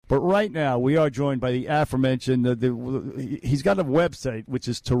But right now, we are joined by the aforementioned, he's got a website, which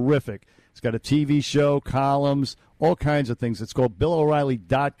is terrific. He's got a TV show, columns, all kinds of things. It's called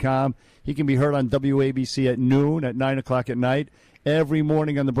BillO'Reilly.com. He can be heard on WABC at noon, at 9 o'clock at night, every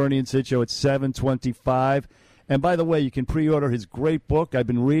morning on the Bernie and Sid Show at 7:25. And by the way, you can pre-order his great book. I've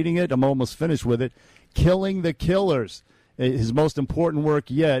been reading it. I'm almost finished with it. Killing the Killers, his most important work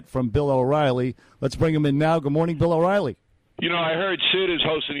yet, from Bill O'Reilly. Let's bring him in now. Good morning, Bill O'Reilly. You know, I heard Sid is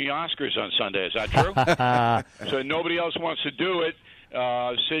hosting the Oscars on Sunday. Is that true? So nobody else wants to do it.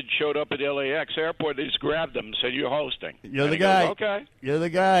 Sid showed up at LAX airport. They just grabbed him and said, "You're hosting." You're the guy. Goes, okay. You're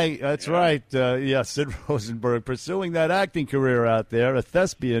the guy. That's right. Sid Rosenberg pursuing that acting career out there, a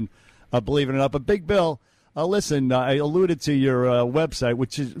thespian, believe it or not. But Big Bill, listen, I alluded to your website,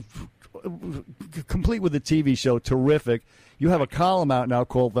 which is complete with the TV show, terrific. You have a column out now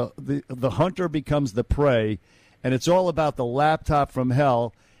called The Hunter Becomes the Prey, and it's all about the laptop from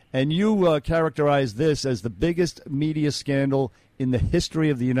hell. And you characterize this as the biggest media scandal in the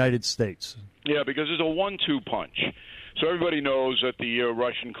history of the United States. Yeah, because it's a 1-2 punch. So everybody knows that the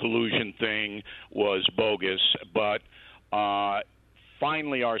Russian collusion thing was bogus, but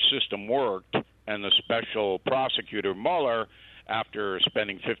finally our system worked, and the special prosecutor Mueller, after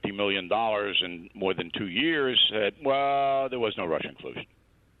spending $50 million in more than 2 years, said, well, there was no Russian collusion.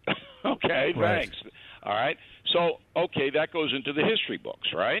 Okay, right. Thanks. All right. So, okay, that goes into the history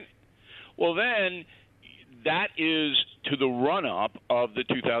books, right? Well, then that is to the run-up of the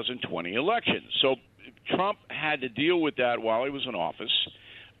 2020 election. So Trump had to deal with that while he was in office,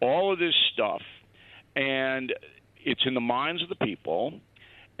 all of this stuff, and it's in the minds of the people.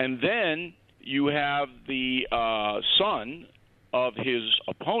 And then you have the son of his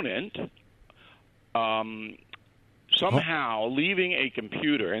opponent somehow leaving a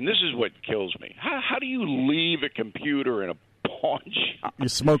computer, and this is what kills me. How do you leave a computer in a pawn shop? You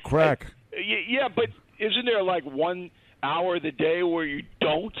smoke crack. Yeah, but isn't there like 1 hour of the day where you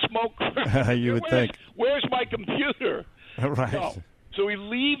don't smoke crack? You would think. Where's my computer? Right. No. So he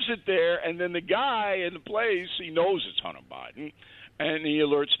leaves it there, and then the guy in the place, he knows it's Hunter Biden, and he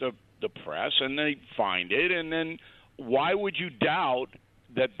alerts the press, and they find it, and then why would you doubt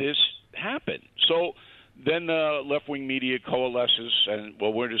that this happened? So then the left-wing media coalesces, and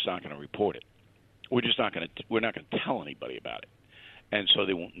well, we're just not going to report it. We're not going to tell anybody about it, and so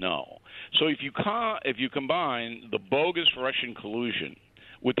they won't know. So if you combine the bogus Russian collusion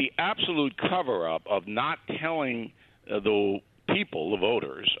with the absolute cover-up of not telling the people, the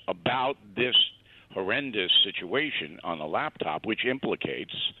voters, about this horrendous situation on the laptop, which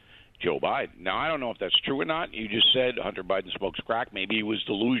implicates Joe Biden. Now, I don't know if that's true or not. You just said Hunter Biden smokes crack. Maybe he was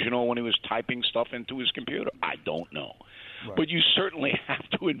delusional when he was typing stuff into his computer. I don't know. Right. But you certainly have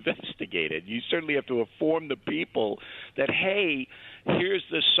to investigate it. You certainly have to inform the people that, hey, here's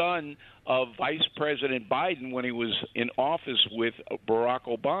the son of Vice President Biden when he was in office with Barack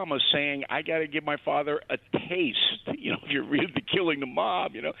Obama saying, I got to give my father a taste. You know, if you read The Killing the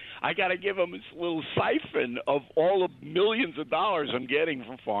Mob, you know, I got to give him this little siphon of all the millions of dollars I'm getting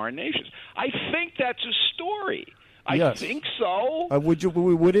from foreign nations. I think that's a story. I think so.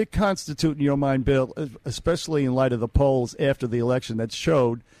 Would it constitute, in your mind, Bill, especially in light of the polls after the election that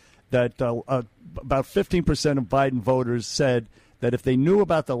showed that about 15% of Biden voters said that if they knew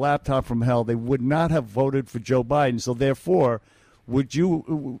about the laptop from hell, they would not have voted for Joe Biden. So therefore, would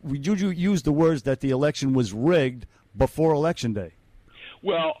you use the words that the election was rigged before Election Day?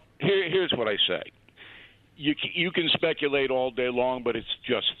 Well, here's what I say. You can speculate all day long, but it's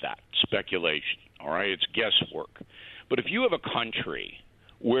just that, speculation. All right, it's guesswork. But if you have a country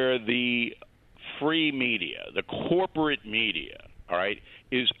where the free media, the corporate media, all right,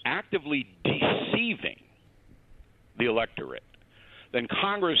 is actively deceiving the electorate, then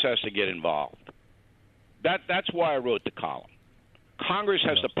Congress has to get involved. That's why I wrote the column. Congress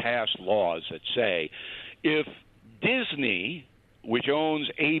has to pass laws that say if Disney, which owns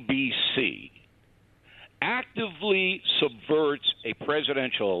ABC, actively subverts a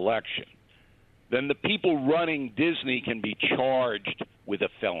presidential election, then the people running Disney can be charged with a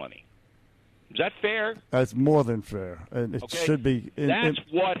felony. Is that fair? That's more than fair. And it should be. That's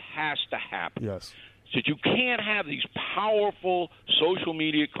what has to happen. Yes. So you can't have these powerful social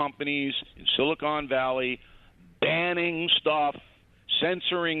media companies in Silicon Valley banning stuff,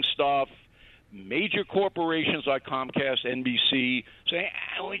 censoring stuff, major corporations like Comcast, NBC saying,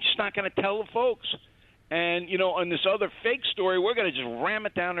 we're just not going to tell the folks. And, you know, on this other fake story, we're going to just ram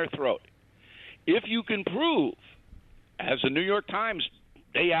it down their throat. If you can prove, as the New York Times,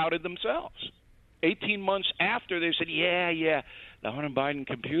 they outed themselves. 18 months after, they said, yeah, the Hunter Biden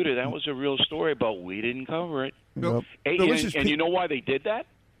computer, that was a real story, but we didn't cover it. No, And you know why they did that?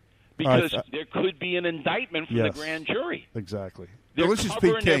 because there could be an indictment from the grand jury. Exactly. They're this is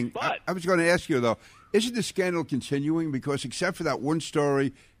Pete King. I was going to ask you, though, isn't the scandal continuing? Because except for that one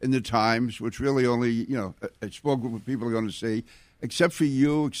story in the Times, which really only, a small group of people are going to see, except for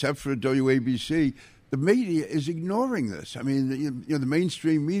you, except for WABC, the media is ignoring this. I mean, the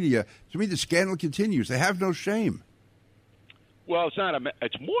mainstream media, to me, the scandal continues. They have no shame. Well,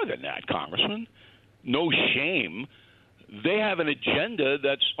 it's more than that, Congressman. No shame. They have an agenda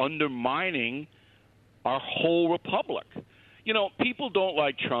that's undermining our whole republic. People don't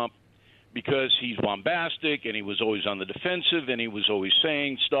like Trump because he's bombastic and he was always on the defensive and he was always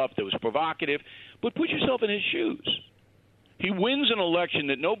saying stuff that was provocative. But put yourself in his shoes. He wins an election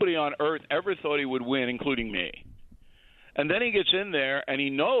that nobody on earth ever thought he would win, including me. And then he gets in there and he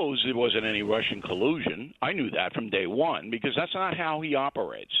knows there wasn't any Russian collusion. I knew that from day one because that's not how he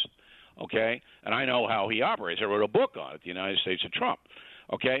operates. Okay? And I know how he operates. I wrote a book on it, The United States of Trump.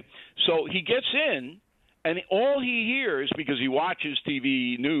 Okay? So he gets in, and all he hears, because he watches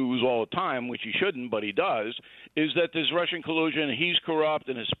TV news all the time, which he shouldn't, but he does, is that there's Russian collusion, and he's corrupt,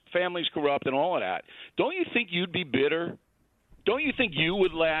 and his family's corrupt, and all of that. Don't you think you'd be bitter? Don't you think you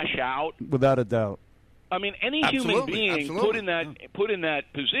would lash out? Without a doubt. I mean, any human being put in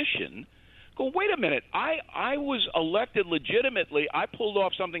that position, go, wait a minute, I was elected legitimately. I pulled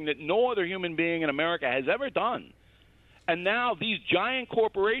off something that no other human being in America has ever done. And now these giant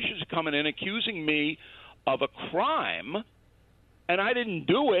corporations are coming in accusing me of a crime, and I didn't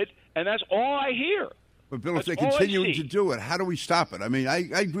do it, and that's all I hear. But, Bill, if they're continuing to do it, how do we stop it? I mean, I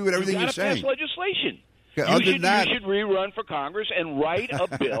agree with everything you're saying. You got to pass legislation. Okay, you should rerun for Congress and write a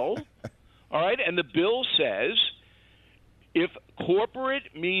bill, all right? And the bill says if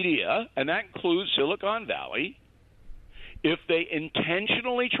corporate media, and that includes Silicon Valley, if they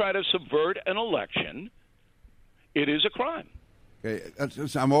intentionally try to subvert an election, it is a crime. Okay,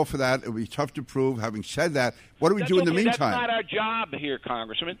 I'm all for that. It would be tough to prove. Having said that, what do we do in the meantime? That's not our job here,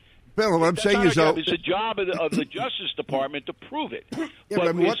 Congressman. Bill, what I'm saying is, though, it's a job of the Justice Department to prove it. But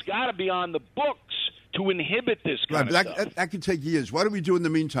it's got to be on the books to inhibit this kind of stuff. That could take years. What do we do in the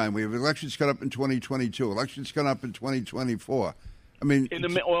meantime? We have elections coming up in 2022. Elections coming up in 2024. I mean, in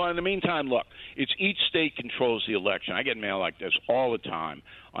the meantime, look, it's each state controls the election. I get mail like this all the time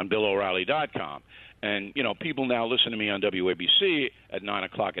on BillO'Reilly.com. And, people now listen to me on WABC at 9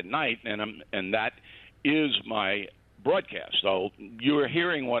 o'clock at night, and that is my broadcast. So you're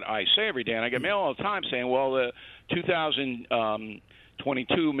hearing what I say every day, and I get mail all the time saying, well, the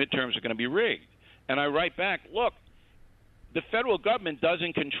 2022 midterms are going to be rigged. And I write back, look, the federal government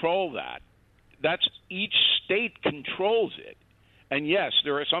doesn't control that. That's each state controls it. And, yes,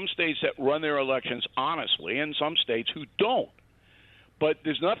 there are some states that run their elections honestly and some states who don't. But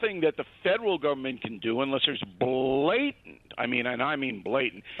there's nothing that the federal government can do unless there's blatant. I mean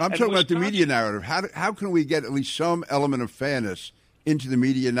blatant. I'm talking about the media narrative. How can we get at least some element of fairness into the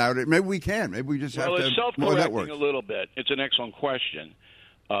media narrative? Maybe we can. Maybe we just have to have more networks. It's self-correcting a little bit. It's an excellent question,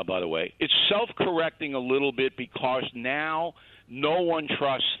 by the way. It's self-correcting a little bit because now no one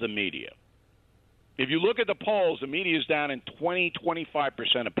trusts the media. If you look at the polls, the media is down in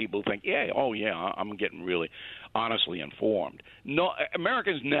 25% of people think, I'm getting really honestly informed. No,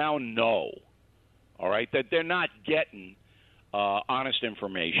 Americans now know, all right, that they're not getting honest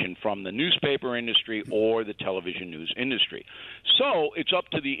information from the newspaper industry or the television news industry. So it's up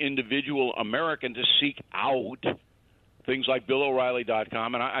to the individual American to seek out things like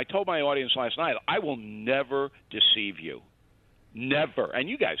BillO'Reilly.com. And I told my audience last night, I will never deceive you. Never. And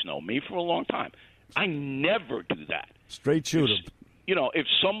you guys know me for a long time. I never do that. Straight shooter. If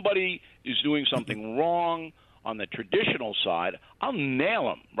somebody is doing something wrong on the traditional side, I'll nail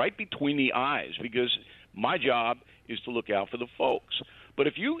them right between the eyes because my job is to look out for the folks. But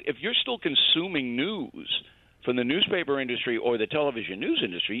if you're still consuming news from the newspaper industry or the television news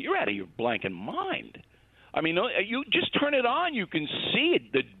industry, you're out of your blanking mind. I mean, you just turn it on, you can see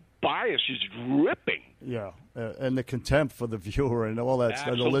it. The bias is dripping. Yeah, and the contempt for the viewer and all that,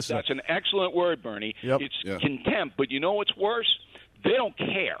 and the listener. That's an excellent word, Bernie. Yep. It's contempt, but you know what's worse? They don't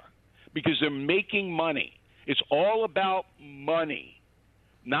care because they're making money. It's all about money,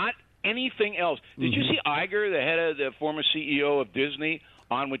 not anything else. Did you see Iger, the head of the former CEO of Disney,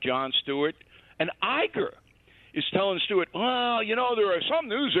 on with Jon Stewart? And Iger is telling Stewart, well, there are some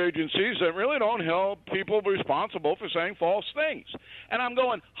news agencies that really don't help people responsible for saying false things. And I'm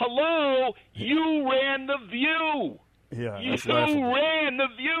going, hello, you ran The View. Yeah, you ran The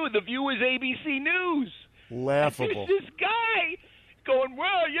View. The View is ABC News. Laughable. This guy going,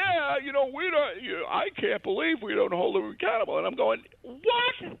 well, yeah, we don't. I can't believe we don't hold them accountable. And I'm going,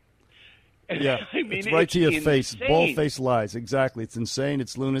 what? Yeah, I mean, it's right to your face. insane. Bald-faced lies. Exactly. It's insane.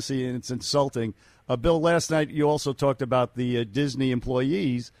 It's lunacy, and it's insulting. Bill, last night you also talked about the Disney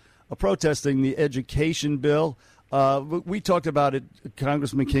employees protesting the education bill. We talked about it,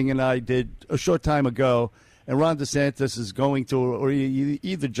 Congressman King and I did a short time ago, and Ron DeSantis is going to, or he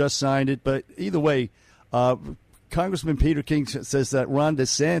either just signed it, but either way, Congressman Peter King says that Ron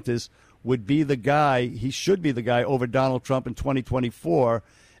DeSantis would be the guy, he should be the guy over Donald Trump in 2024.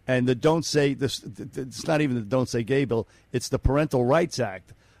 And the Don't Say this, it's not even the Don't Say Gay bill, it's the Parental Rights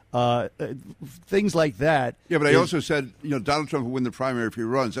Act. Things like that. Yeah, but I also said, Donald Trump will win the primary if he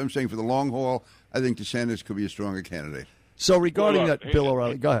runs. I'm saying for the long haul, I think DeSantis could be a stronger candidate. So regarding that, Bill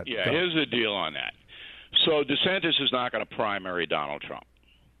O'Reilly, go ahead. Yeah, here's the deal on that. So DeSantis is not going to primary Donald Trump.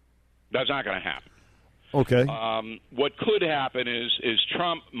 That's not going to happen. Okay. What could happen is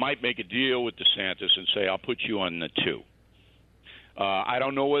Trump might make a deal with DeSantis and say, I'll put you on the 2. I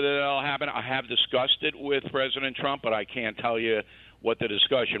don't know whether that'll happen. I have discussed it with President Trump, but I can't tell you what the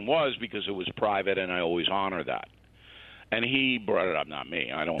discussion was because it was private, and I always honor that. And he brought it up, not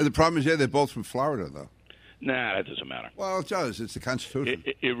me. I don't. And the problem is, they're both from Florida, though. Nah, that doesn't matter. Well, it does. It's the Constitution.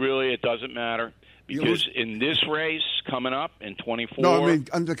 It doesn't matter because in this race coming up in 24. No, I mean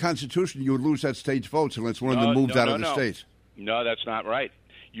under the Constitution, you would lose that state's votes unless one of them moved out of the state. No, that's not right.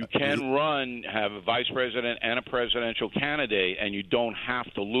 You can run, have a vice president and a presidential candidate, and you don't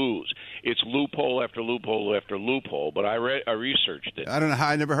have to lose. It's loophole after loophole after loophole. But I researched it. I don't know how.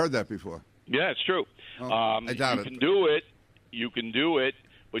 I never heard that before. Yeah, it's true. I doubt you can do it. You can do it,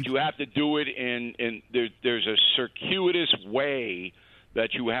 but you have to do it in there's a circuitous way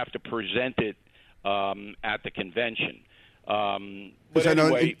that you have to present it at the convention. But I know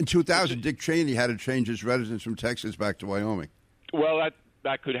anyway, in 2000, Dick Cheney had to change his residence from Texas back to Wyoming. Well,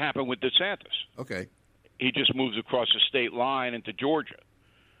 that could happen with DeSantis. Okay. He just moves across the state line into Georgia.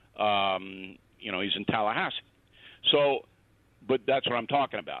 He's in Tallahassee. So, but that's what I'm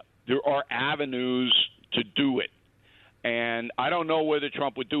talking about. There are avenues to do it. And I don't know whether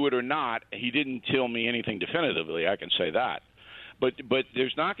Trump would do it or not. He didn't tell me anything definitively, I can say that. But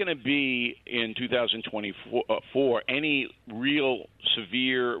there's not going to be in 2024 any real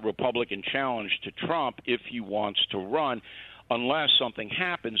severe Republican challenge to Trump if he wants to run, unless something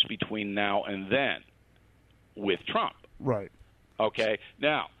happens between now and then with Trump. Right. Okay.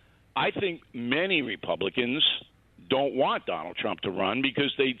 Now, I think many Republicans don't want Donald Trump to run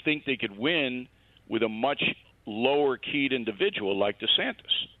because they think they could win with a much lower-keyed individual like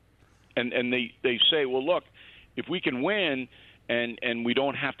DeSantis. And they say, well, look, if we can win and we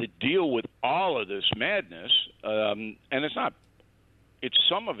don't have to deal with all of this madness, and it's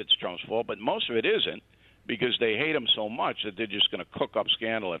some of it's Trump's fault, but most of it isn't, because they hate him so much that they're just going to cook up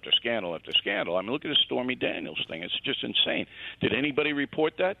scandal after scandal after scandal. I mean, look at the Stormy Daniels thing. It's just insane. Did anybody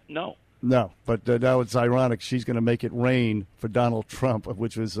report that? No. No, but now it's ironic. She's going to make it rain for Donald Trump,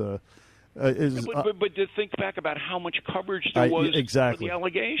 which was but to think back about how much coverage there was for the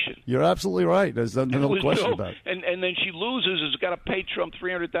allegation. You're absolutely right. There's no question about it. And then she loses, has got to pay Trump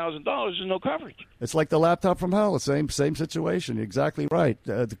 $300,000. There's no coverage. It's like the laptop from hell. Same situation. You're exactly right.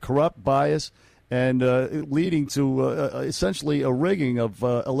 The corrupt bias and leading to essentially a rigging of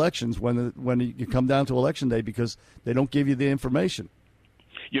elections when you come down to Election Day because they don't give you the information.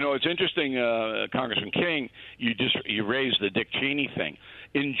 It's interesting, Congressman King, you raised the Dick Cheney thing.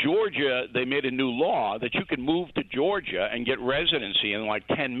 In Georgia, they made a new law that you can move to Georgia and get residency in like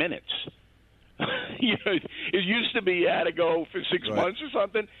 10 minutes. It used to be you had to go for 6 months or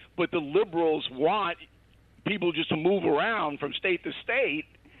something, but the liberals want people just to move around from state to state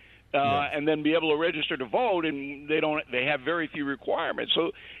and then be able to register to vote, and they have very few requirements.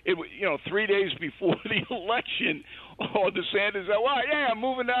 So, 3 days before the election, DeSantis said, well, yeah, I'm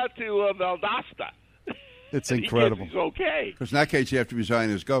moving out to Valdosta. It's incredible. He's okay. Because in that case, you have to resign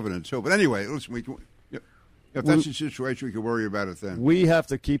as governor, too. But anyway, listen, if that's the situation, we can worry about it then. We have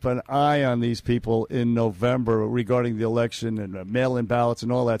to keep an eye on these people in November regarding the election and mail-in ballots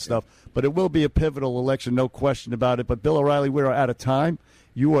and all that stuff. But it will be a pivotal election, no question about it. But, Bill O'Reilly, we're out of time.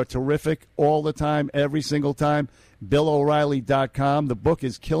 You are terrific all the time, every single time. BillO'Reilly.com. The book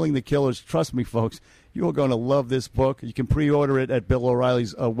is Killing the Killers. Trust me, folks, you are going to love this book. You can pre-order it at Bill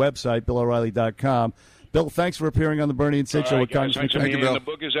O'Reilly's website, BillO'Reilly.com. Bill, thanks for appearing on the Bernie and Sid Show with Congressman King. Thank you, Bill. The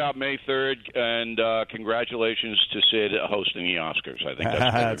book is out May 3rd, and congratulations to Sid hosting the Oscars. I think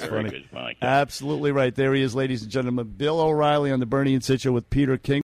that's very, very good. Absolutely right. There he is, ladies and gentlemen. Bill O'Reilly on the Bernie and Sid Show with Peter King.